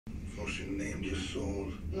promotion named your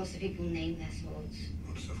sword. Lots of people name their swords.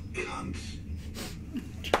 Lots of cunts.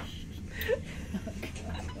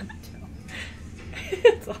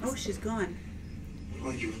 Oh, she's gone.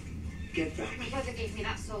 Will you get back? My brother gave me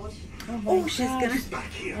that sword. Oh, she's gonna.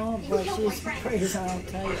 Back here. Oh boy, she's crazy, I'll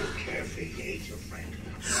tell I you. don't care if he hates your friend.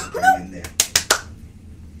 Bring him there.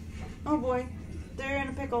 Oh boy, they're in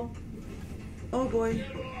a pickle. Oh boy.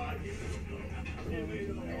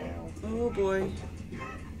 Oh boy.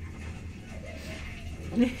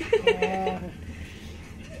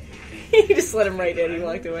 He just let him right in. He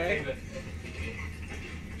walked away.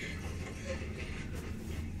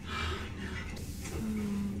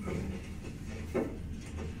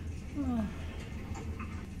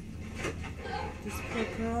 This poor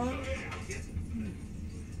girl.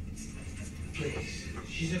 Please.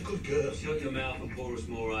 She's a good girl. Shut your mouth and pour us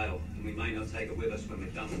more ale, and we may not take it with us when we're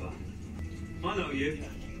done with her. I know you.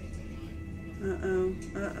 Uh-oh.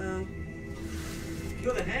 Uh-oh.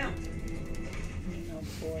 You're the Hound. Oh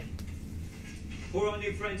boy. Pour our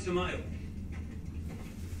new friend some ale.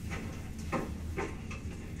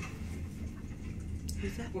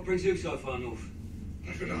 Who's that? What brings you so far north?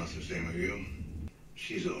 I could ask the same of you.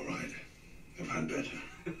 She's all right. I've had better.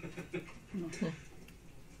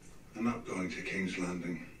 I'm not going to King's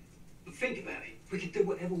Landing. But think about it. We can do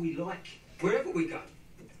whatever we like, wherever we go.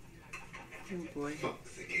 Oh boy. Fuck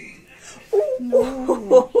the king.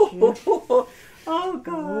 Oh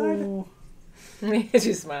God. Oh.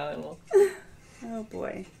 She's smiling a little. Oh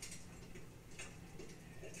boy.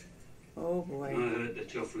 Oh I boy. heard that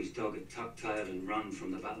Joffrey's dog had tucked tail and run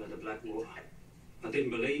from the Battle of the Blackwater. I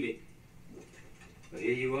didn't believe it. But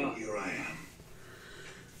here you are. Here I am.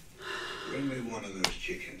 Bring me one of those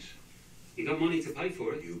chickens. You got money to pay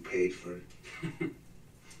for it? You paid for it.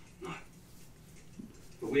 No.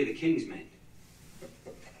 But we're the King's men.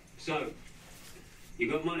 So, you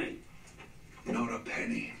got money? Not a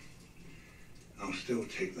penny. I'll still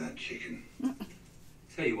take that chicken.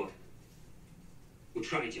 Tell you what. We'll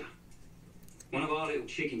trade you. One of our little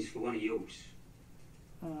chickens for one of yours.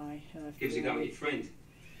 I have. Give us a go at your friend.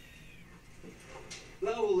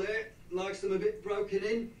 Lowell there likes them a bit broken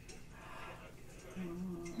in.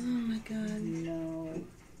 Oh my God. No.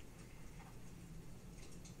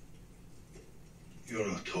 You're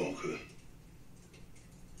a talker.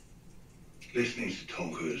 Listening to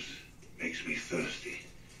talkers makes me thirsty.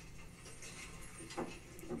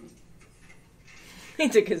 He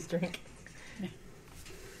took his drink.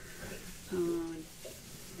 Oh.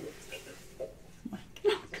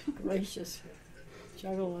 Gracious.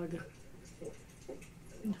 Juggalug.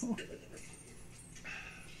 No.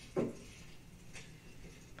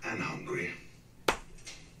 I'm hungry.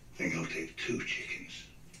 Think I'll take 2 chickens.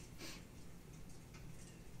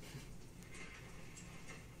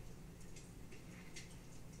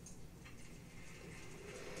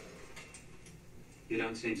 You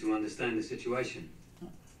don't seem to understand the situation.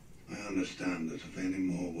 I understand that if any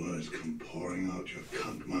more words come pouring out your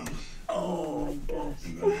cunt mouth, Oh.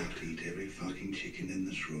 I'm gonna have to eat every fucking chicken in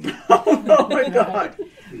this room. Oh my God.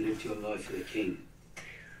 You lived your life for the King.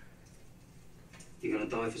 You're gonna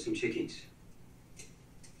die for some chickens.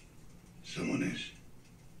 Someone is.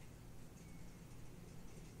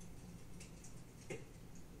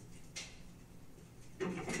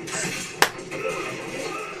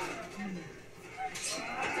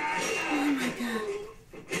 Oh my God.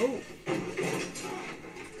 Oh.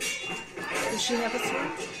 Does she have a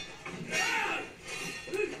sword?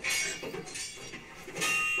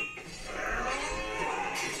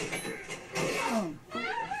 Oh.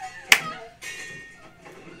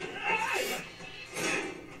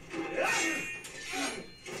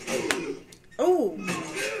 Oh.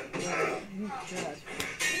 God.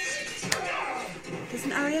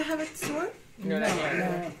 Doesn't Arya have a sword? No, not yet.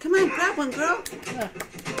 No. Come on, grab one, girl. Ah.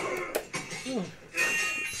 Ooh.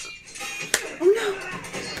 Oh no.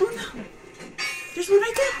 Oh no. There's one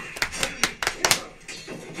right there.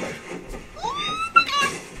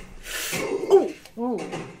 Oh. Oh.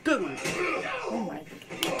 Good one. Oh my.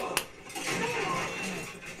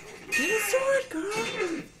 Get a sword, girl.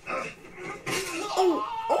 Oh.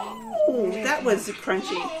 Oh. That was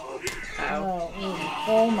crunchy. Oh. Oh,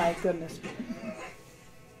 oh my goodness.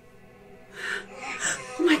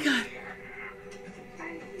 Oh my God.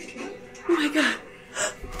 Oh my God.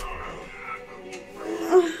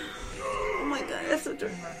 Oh my God, that's so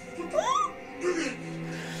dirty.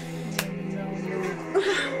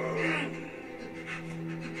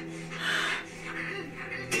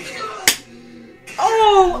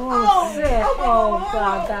 Oh, shit. Oh,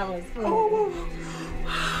 God, that was. Oh.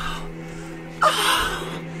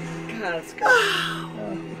 God, that's good.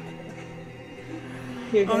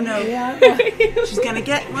 Oh no. Yeah. She's gonna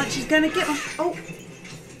get one. She's gonna get one. Oh.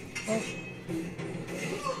 Oh.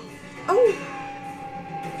 Oh.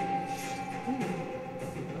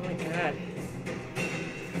 Oh my god.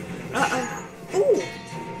 Uh-oh. Ooh.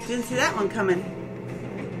 Didn't see that one coming.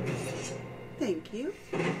 Thank you.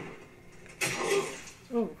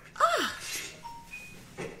 Oh. Ah.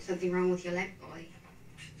 Something wrong with your leg, boy?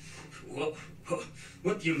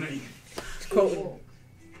 What do you mean? Quoting. Walk.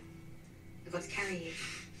 I've got to carry you.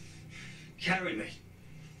 Carry me?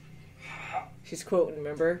 She's quoting,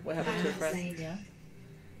 remember? What happened to her friend? Darkside. Yeah.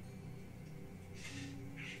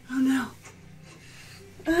 Oh no.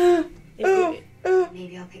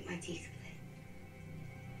 Maybe I'll pick my teeth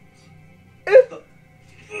with it.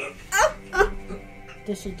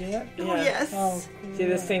 Did she do it? Oh Yeah. yes. Oh. See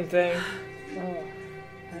the same thing. Oh.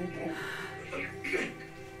 Okay.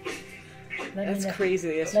 That's crazy.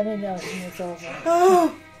 It's Let me know when it's over.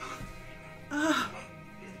 Oh. Oh.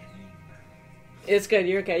 It's good.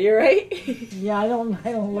 You're okay. You're right. Yeah, I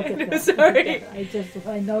don't look at that. Sorry. If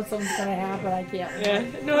I know something's gonna happen, I can't. Yeah.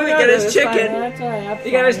 No, Oh, no, he got his that's chicken. fine. That's all right.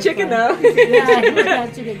 You got his chicken though. Yeah, he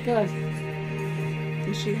got chicken good.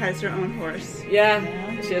 And she has her own horse. Yeah.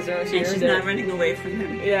 Yeah. She has her own. She And earned she's it. not running away from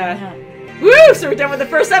him. Yeah. Yeah. Woo! So we're done with the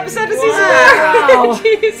first episode of season Wow. 4.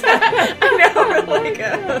 Jeez. I know. We're like,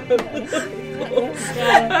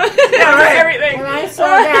 Yeah, right. everything. When I saw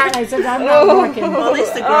that, I said, I'm not working. Well, at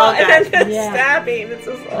least the girl Oh, and then died. the Yeah. stabbing. It's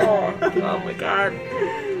just, oh my god.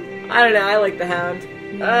 I don't know. I like the Hound.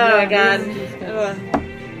 Oh my god. Ugh.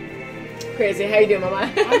 Crazy. How you doing, Mama?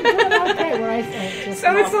 I'm doing okay. What I think. Just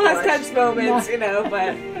So it still has course. tense moments, you know,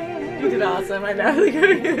 but you did awesome. I know. Like,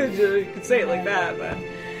 you could say it like that, but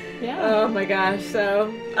yeah. oh my gosh.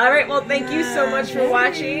 So, all right. Well, thank you so much for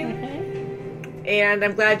watching. Okay. And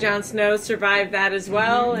I'm glad Jon Snow survived that as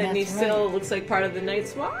well, and he That's still right. looks like part of the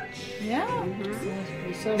Night's Watch. Yeah.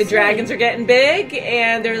 So The dragons are getting big,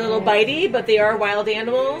 and they're a little bitey, but they are wild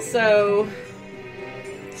animals, so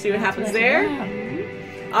see what happens there.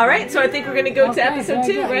 All right, so I think we're going to go to episode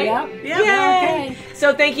 2, right? Yep. Yep. Yay! Okay.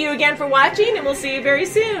 So thank you again for watching, and we'll see you very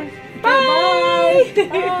soon. Bye. Bye!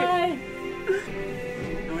 Bye.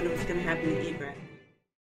 I wonder what's going to happen to Egret.